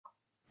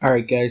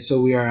Alright guys,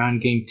 so we are on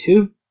game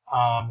 2.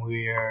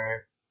 We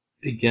are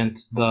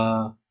against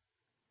the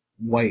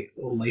white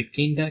life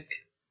gain deck.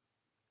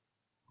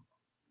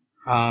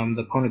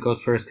 The opponent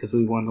goes first because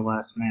we won the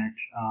last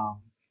match.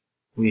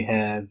 We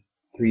have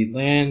 3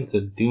 lands,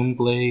 a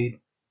Doomblade,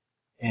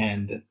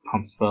 and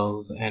pump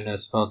spells, and a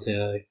spell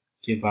to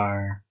give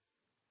our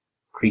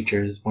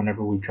creatures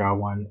whenever we draw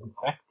one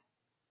Infect.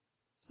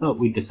 So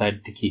we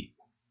decided to keep.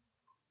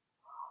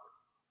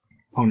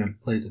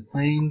 Opponent plays a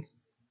Plains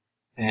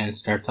and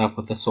starts off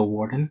with a Soul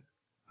Warden.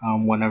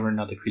 Whenever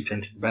another creature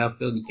enters the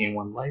battlefield, you gain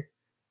 1 life.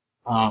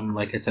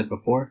 Like I said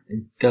before,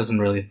 it doesn't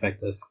really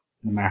affect us,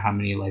 no matter how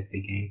many life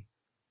they gain.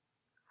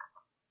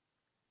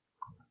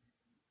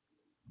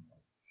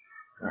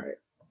 Alright,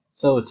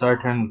 so it's our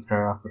turn. Let's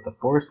start off with the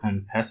Force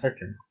and pass our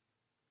turn.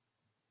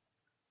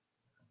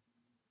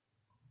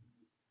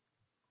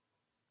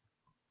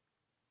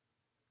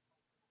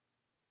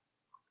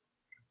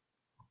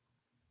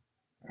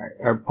 Alright,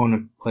 our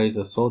opponent plays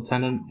a Soul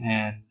Tenant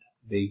and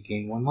they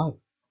gain 1 life.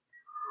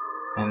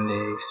 And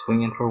they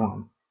swing in for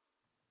 1.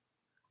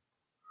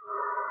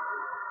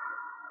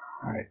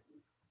 Alright,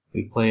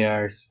 we play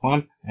our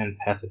Swamp and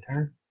pass a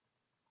turn.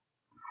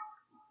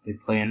 They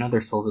play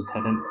another Soul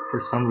Tenant. For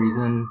some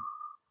reason,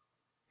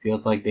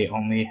 feels like they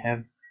only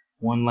have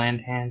 1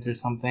 land hands or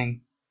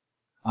something.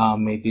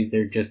 Maybe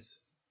they're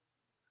just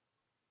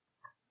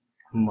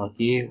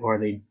unlucky, or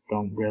they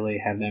don't really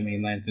have that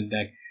many lands in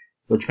deck,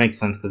 which makes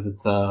sense because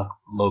it's a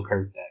low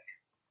curve deck.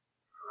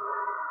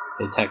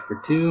 They attack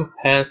for 2,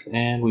 pass,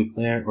 and we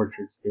play our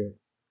Orchard Spirit.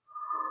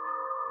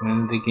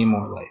 And they gain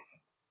more life.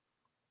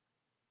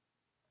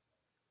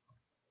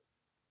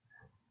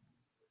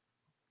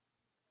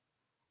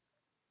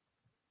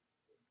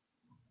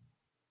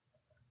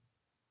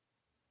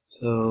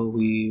 So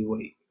we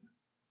wait.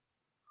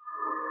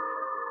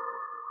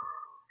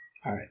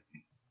 Alright.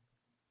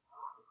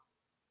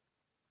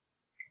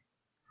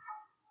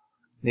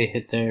 They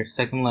hit their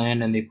second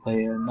land and they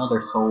play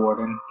another Soul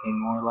Warden, gain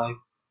more life.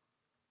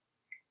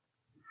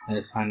 That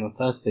is fine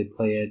with us. They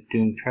play a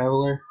Doomed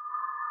Traveler.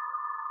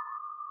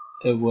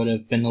 It would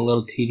have been a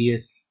little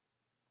tedious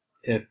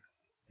if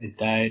it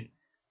died,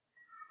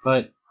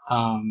 but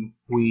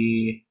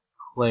we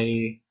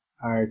play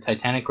our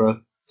Titanic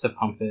Growth to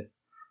pump it.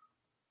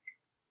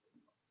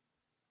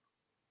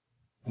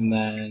 And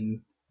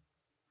then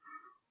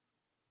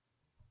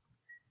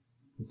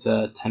it's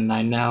a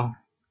 10-9 now,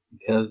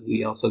 because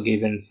we also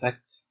gave it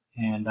Infect,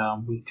 and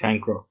we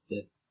Giant Growth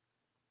it.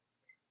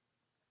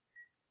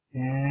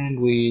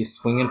 And we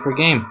swing in for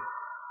game.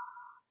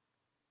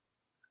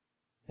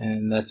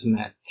 And that's a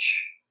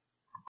match.